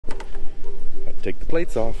take the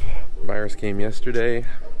plates off. Buyers came yesterday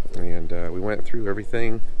and we went through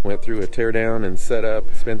everything. Went through a teardown and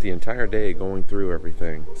setup. Spent the entire day going through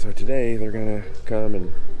everything. So today they're gonna come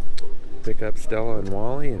and pick up Stella and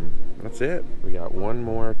Wally, and that's it. We got one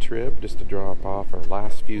more trip just to drop off our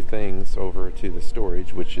last few things over to the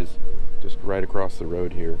storage, which is just right across the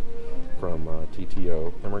road here from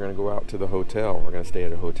TTO. And we're gonna go out to the hotel. We're gonna stay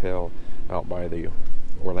at a hotel out by the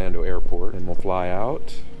Orlando airport, and we'll fly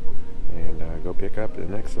out and go pick up the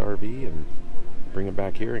next RV and bring it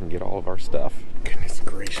back here and get all of our stuff. Goodness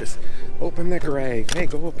gracious. Open the gray. Hey,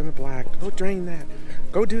 go open the black. Go drain that.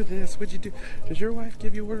 Go do this. What'd you do? Does your wife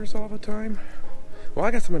give you orders all the time? Well,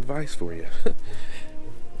 I got some advice for you.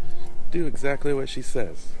 Do exactly what she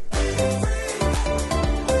says.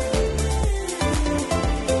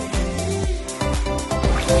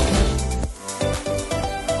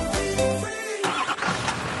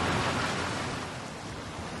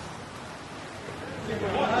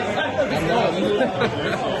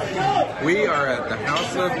 We are at the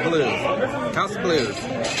House of Blues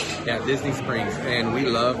at Disney Springs, and we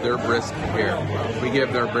love their brisket here. We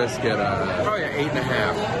give their brisket probably an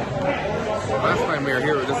 8.5. Last time we were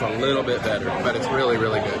here, it was just a little bit better, but it's really,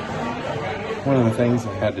 really good. One of the things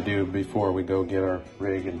I had to do before we go get our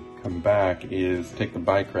rig and come back is take the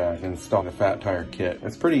bike rack and install the fat tire kit.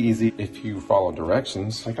 It's pretty easy if you follow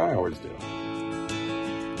directions like I always do.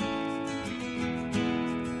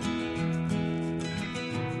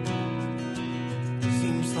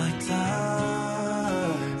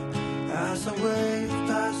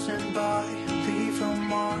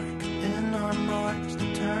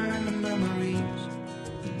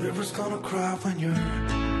 River's gonna cry when you're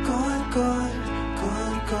gone, gone,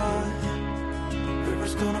 gone, gone.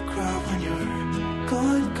 River's gonna cry when you're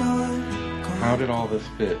gone, gone, gone. How did all this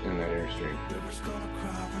fit in that Airstream? River's gonna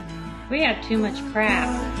cry when you're We have too much crap.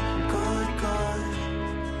 gone,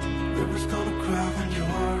 gone. River's gonna cry when you're.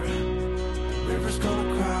 River's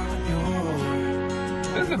gonna cry when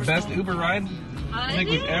you're. This is the best Uber ride I think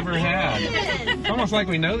we've ever had. It's almost like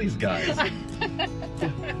we know these guys.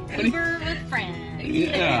 Uber with friends.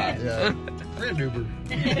 Yeah. Friend Uber.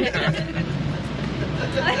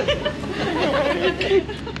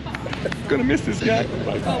 Gonna miss this guy.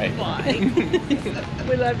 Bye.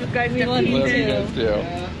 We love you guys. We love you too.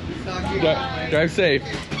 Drive safe.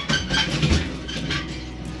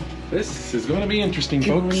 This is going to be interesting,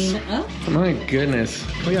 folks. My goodness.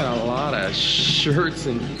 We got a lot of shirts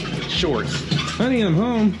and shorts. Honey, I'm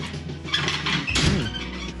home.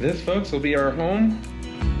 This, folks, will be our home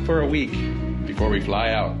for a week before we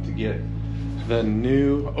fly out to get the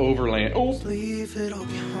new Overland. Oh!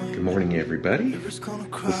 Good morning, everybody. This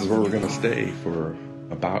is where we're going to stay for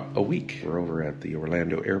about a week. We're over at the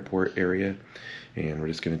Orlando airport area, and we're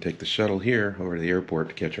just going to take the shuttle here over to the airport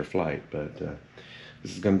to catch our flight. But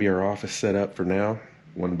this is going to be our office set up for now.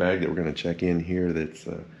 One bag that we're going to check in here that's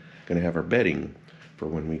going to have our bedding for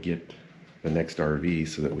when we get the next RV,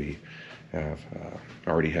 so that we have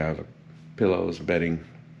already have pillows, bedding,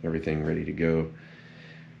 everything ready to go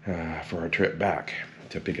for our trip back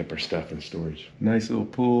to pick up our stuff in storage. Nice little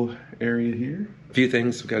pool area here. A few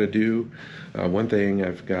things I've got to do. One thing,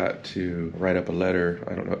 I've got to write up a letter.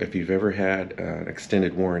 I don't know if you've ever had an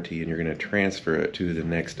extended warranty and you're going to transfer it to the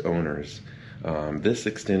next owners. This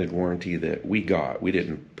extended warranty that we got, we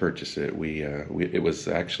didn't purchase it. It was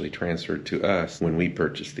actually transferred to us when we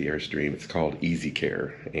purchased the Airstream. It's called Easy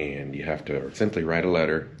Care, and you have to simply write a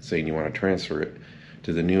letter saying you want to transfer it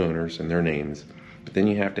to the new owners and their names. But then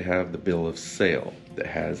you have to have the bill of sale that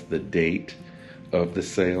has the date of the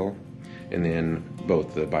sale, and then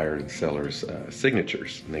both the buyer and seller's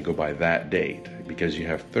signatures, and they go by that date, because you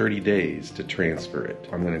have 30 days to transfer it.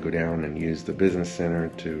 I'm going to go down and use the business center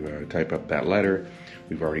to type up that letter.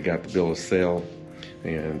 We've already got the bill of sale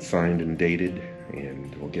and signed and dated,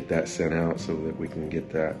 and we'll get that sent out so that we can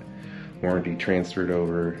get that warranty transferred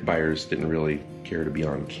over. Buyers didn't really care to be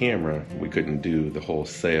on camera. We couldn't do the whole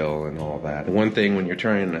sale and all that. The one thing when you're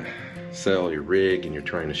trying to sell your rig and you're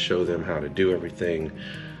trying to show them how to do everything,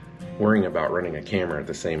 worrying about running a camera at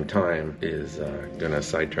the same time is gonna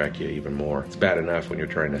sidetrack you even more. It's bad enough when you're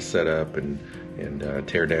trying to set up and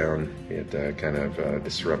tear down. It kind of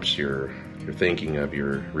disrupts your thinking of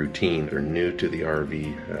your routine. They're new to the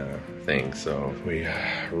RV thing, so we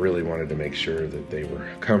really wanted to make sure that they were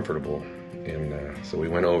comfortable, and so we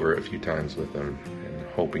went over it a few times with them and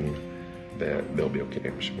hoping that they'll be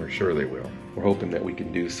okay. We're sure they will. We're hoping that we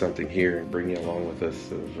can do something here and bring you along with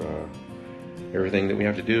us of everything that we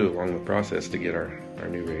have to do along the process to get our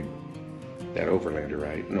new rig. That Overlander,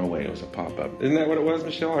 right? No way, it was a pop-up. Isn't that what it was,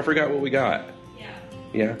 Michelle? I forgot what we got. Yeah.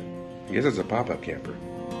 Yeah? I guess it's a pop-up camper.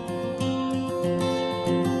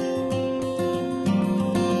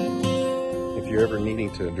 you're ever needing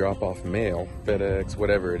to drop off mail, FedEx,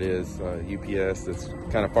 whatever it is, UPS that's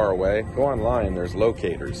kind of far away, go online. There's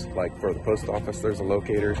locators. Like for the post office, there's a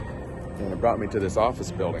locator. And it brought me to this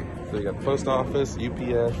office building. So you got the post office,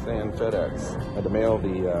 UPS, and FedEx. I had to mail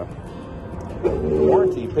the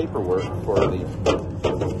warranty paperwork for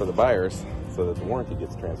the buyers so that the warranty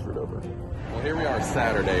gets transferred over. Well, here we are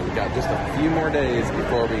Saturday. We got just a few more days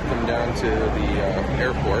before we come down to the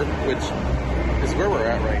airport, which is where we're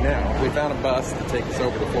at right now. We found a bus to take us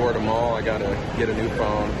over to Florida Mall. I got to get a new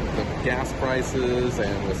phone. The gas prices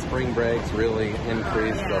and the spring breaks really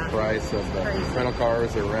increased the price of the rental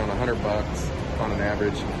cars. They're around $100 on an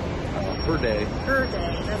average per day.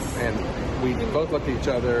 And we both looked at each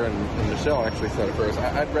other, and Michelle actually said it first,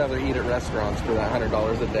 I'd rather eat at restaurants for that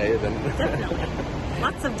 $100 a day than... Definitely.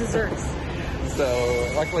 Lots of desserts.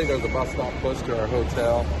 So luckily there's a bus stop close to our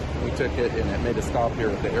hotel. We took it, and it made a stop here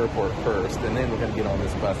at the airport first, and then we're going to get on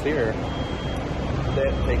this bus here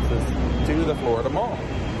that takes us to the Florida Mall.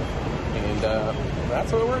 And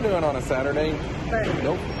that's what we're doing on a Saturday. But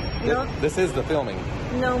nope. This is the filming.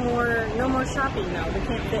 No more shopping though. We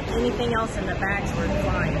can't fit anything else in the bags we're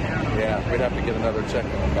flying out. Yeah, we'd have to get another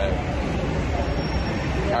check-on bag.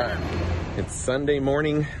 Yeah. All right. It's Sunday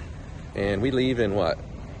morning, and we leave in what?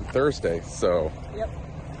 Thursday. So yep.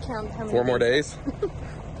 Count how many 4 more days.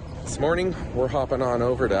 This morning we're hopping on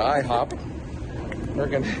over to IHOP.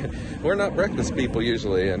 We're not breakfast people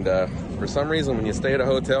usually, and for some reason when you stay at a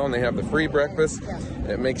hotel and they have the free breakfast,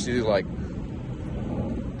 it makes you like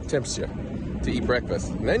tempts you to eat breakfast.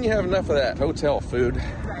 And then you have enough of that hotel food.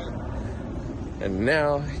 Right. And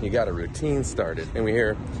now you got a routine started. And we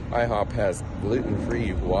hear IHOP has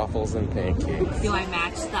gluten-free waffles and pancakes. Do I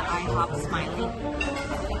match the IHOP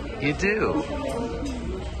smiley? You do.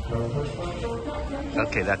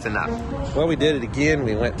 Okay, that's enough. Well, we did it again.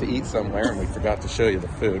 We went to eat somewhere and we forgot to show you the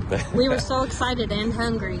food. We were so excited and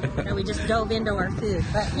hungry that we just dove into our food.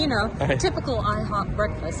 But, you know, typical IHOP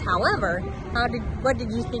breakfast. However, what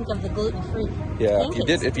did you think of the gluten-free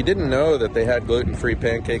pancakes? If you didn't know that they had gluten-free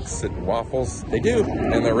pancakes and waffles, they do,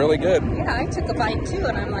 and they're really good. Yeah, I took a bite too,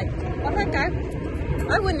 and I'm like, well, heck,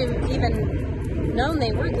 I wouldn't have even known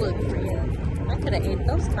they were gluten-free. I could have ate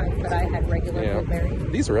those kinds, but I had regular blueberry.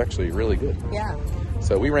 These are actually really good. Yeah.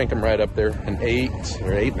 So we rank them right up there, an 8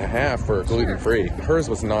 or 8.5 for gluten-free. Hers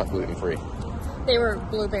was not gluten-free. They were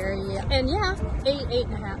blueberry, and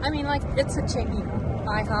 8.5. I mean, like, it's a chain.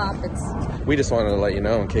 IHOP, We just wanted to let you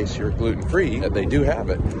know, in case you're gluten-free, that they do have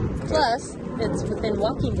it. Plus, it's within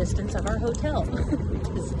walking distance of our hotel,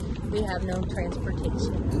 because we have no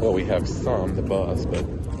transportation. Well, we have some, the bus, but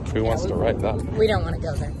who wants to ride that? We don't want to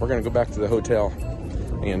go there. We're going to go back to the hotel,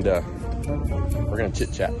 and we're going to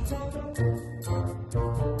chit-chat.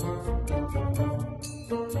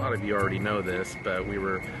 A lot of you already know this, but we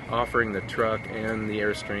were offering the truck and the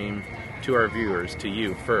Airstream to our viewers, to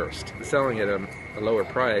you first. Selling it at a lower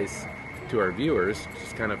price to our viewers,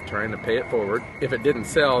 just kind of trying to pay it forward. If it didn't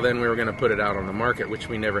sell, then we were going to put it out on the market, which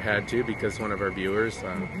we never had to because one of our viewers,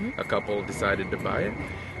 a couple, decided to buy it.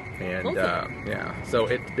 And so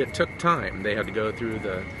it took time. They had to go through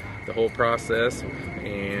the whole process,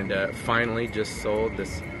 and finally just sold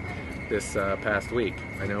this past week.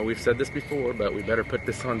 I know we've said this before, but we better put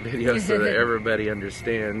this on video so that everybody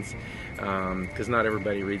understands, because not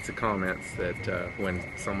everybody reads the comments that when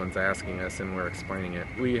someone's asking us and we're explaining it.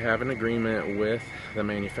 We have an agreement with the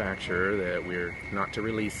manufacturer that we're not to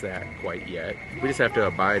release that quite yet. We just have to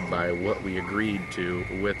abide by what we agreed to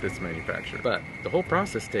with this manufacturer. But the whole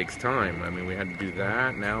process takes time. I mean, we had to do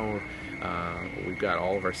that. Now we've got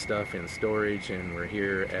all of our stuff in storage, and we're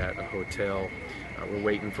here at a hotel. We're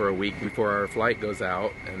waiting for a week before our flight goes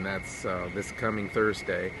out, and that's this coming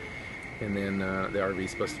Thursday. And then the RV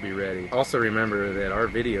is supposed to be ready. Also remember that our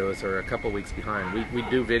videos are a couple weeks behind. We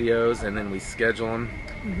do videos and then we schedule them,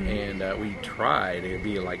 and we try to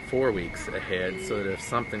be like 4 weeks ahead so that if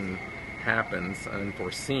something happens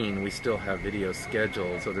unforeseen, we still have videos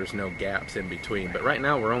scheduled so there's no gaps in between. But right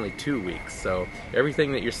now we're only 2 weeks, so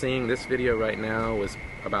everything that you're seeing, this video right now, was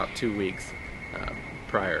about 2 weeks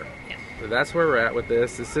prior. So that's where we're at with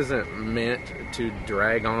this. This isn't meant to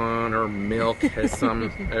drag on or milk, as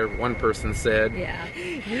one person said. Yeah,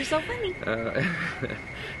 you're so funny.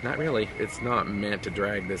 Not really. It's not meant to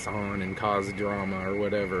drag this on and cause drama or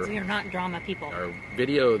whatever. So you're not drama people. Our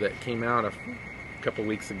video that came out a couple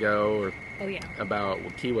weeks ago about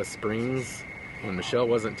Wakiwa Springs, when Michelle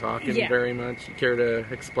wasn't talking very much. You care to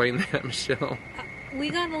explain that, Michelle?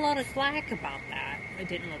 We got a lot of flack about that. I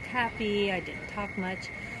didn't look happy. I didn't talk much.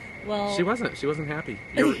 Well, she wasn't happy.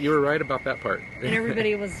 You were right about that part. And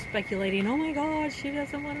everybody was speculating, oh my God, she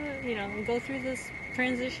doesn't want to, go through this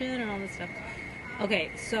transition and all this stuff.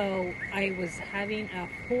 Okay, so I was having a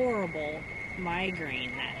horrible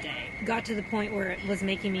migraine that day. Got to the point where it was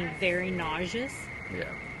making me very nauseous. Yeah.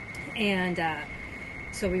 And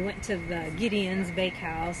so we went to the Gideon's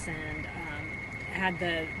Bakehouse and had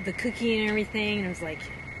the cookie and everything. And I was like,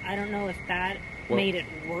 I don't know if that made it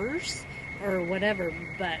worse or whatever.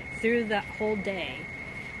 But through that whole day,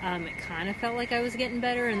 it kind of felt like I was getting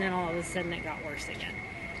better. And then all of a sudden it got worse again.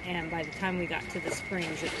 And by the time we got to the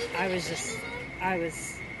Springs, I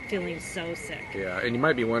was feeling so sick. Yeah, and you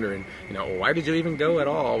might be wondering, why did you even go at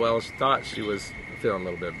all? Well, she thought she was feeling a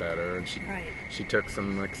little bit better, and she took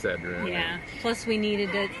some Excedrin. Yeah. Plus, we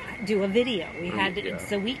needed to do a video. We had to. Yeah. It's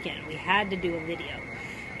the weekend. We had to do a video,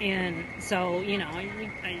 and so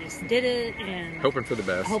I just did it and hoping for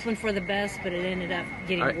the best. But it ended up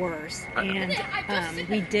getting worse. And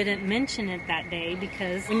we didn't mention it that day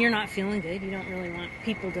because when you're not feeling good, you don't really want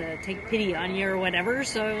people to take pity on you or whatever.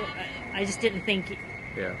 So I just didn't think.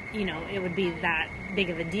 Yeah. It would be that big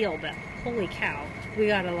of a deal, but holy cow, we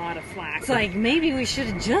got a lot of flack. It's like, maybe we should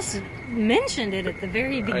have just mentioned it at the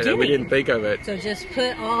very beginning. We didn't think of it. So just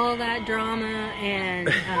put all that drama and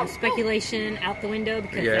speculation out the window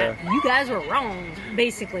because you guys were wrong.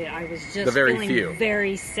 Basically, I was just feeling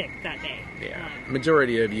very sick that day. Yeah.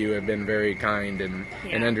 Majority of you have been very kind and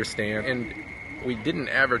understand. And we didn't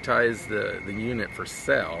advertise the unit for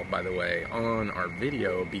sale, by the way, on our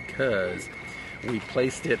video because we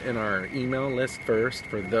placed it in our email list first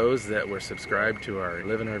for those that were subscribed to our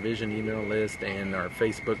LivinRVision email list and our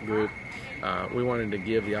Facebook group. We wanted to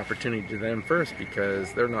give the opportunity to them first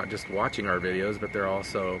because they're not just watching our videos, but they're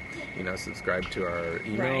also, subscribed to our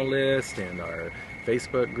email list and our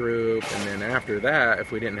Facebook group. And then after that,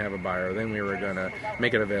 if we didn't have a buyer, then we were going to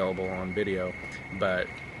make it available on video. But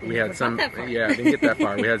we had some, didn't get that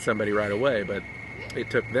far. We had somebody right away, but it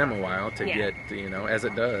took them a while to get, as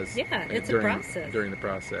it does. Yeah, it's a process. During the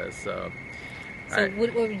process. So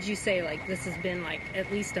what would you say, like, this has been, like, at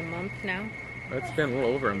least a month now? It's been a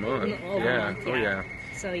little over a month. Oh, yeah.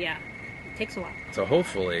 So, yeah, it takes a while. So,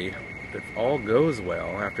 hopefully, if all goes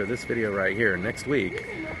well, after this video right here, next week,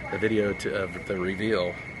 the video of the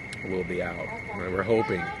reveal will be out. We're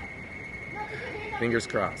hoping. Fingers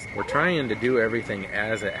crossed. We're trying to do everything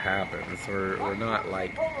as it happens. We're not,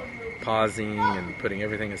 like, pausing and putting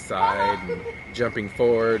everything aside and jumping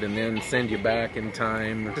forward and then send you back in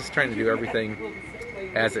time. We're just trying to do everything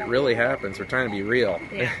as it really happens. We're trying to be real.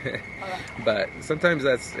 Yeah. But sometimes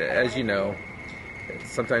that's, as you know,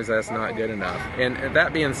 sometimes that's not good enough. And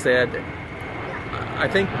that being said, I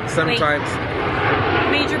think sometimes...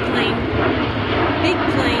 Wait. Major plane. Big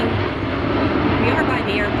plane. We are by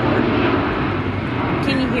the airport.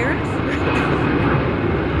 Can you hear us?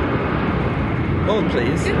 Hold,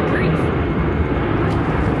 please. Good grief.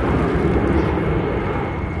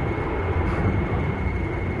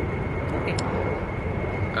 Okay.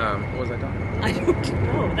 What was I talking about? I don't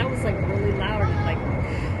know. That was like really loud. Like.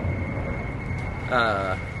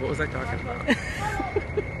 What was I talking about?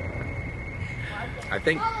 I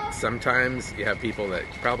think sometimes you have people that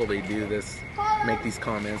probably do this, make these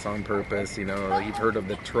comments on purpose. You've heard of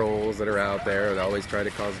the trolls that are out there that always try to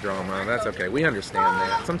cause drama. That's okay. We understand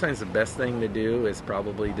that. Sometimes the best thing to do is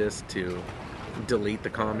probably just to delete the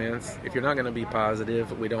comments. If you're not going to be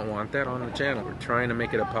positive, we don't want that on the channel. We're trying to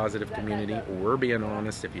make it a positive community. We're being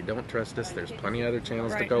honest. If you don't trust us, there's plenty of other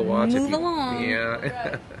channels to go watch. Move along.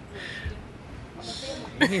 Yeah.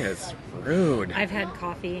 It's rude. I've had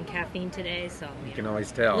coffee and caffeine today, so you can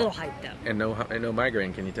always tell. A little hyped up. And no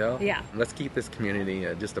migraine, can you tell? Yeah. Let's keep this community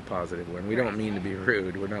just a positive one. We don't mean to be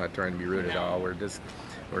rude. We're not trying to be rude at all. We're just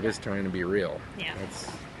trying to be real. Yeah.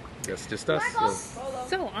 That's just us.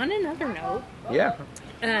 So on another note. Yeah.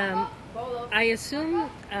 I assume,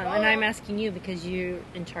 and I'm asking you because you're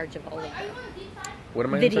in charge of all of them. What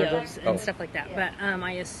am I videos and stuff like that. But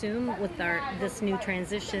I assume with this new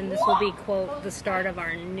transition, this will be, quote, the start of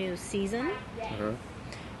our new season. Uh-huh.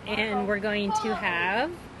 And we're going to have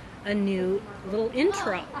a new little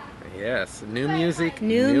intro. Yes, new music,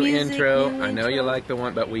 new intro. New I know intro. You like the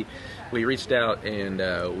one, but we reached out and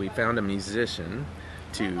we found a musician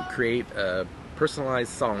to create a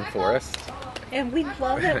personalized song for us. And we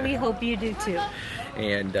love it. We hope you do too.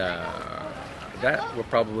 And that will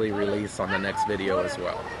probably release on the next video as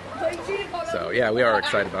well. So yeah, we are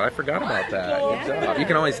excited about it. I forgot about that. Good job. You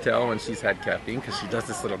can always tell when she's had caffeine because she does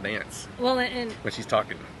this little dance. Well, and when she's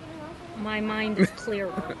talking. My mind is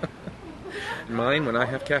clear. Mine when I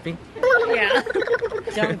have caffeine? Yeah.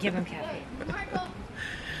 Don't give him caffeine.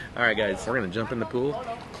 All right, guys, we're gonna jump in the pool,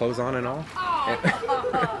 clothes on and all,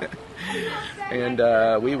 and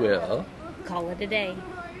we will call it a day.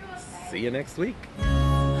 See you next week.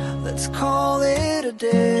 let's call it a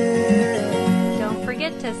day. Don't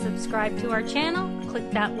forget to subscribe to our channel, click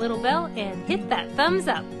that little bell, and hit that thumbs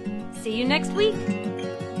up. See you next week.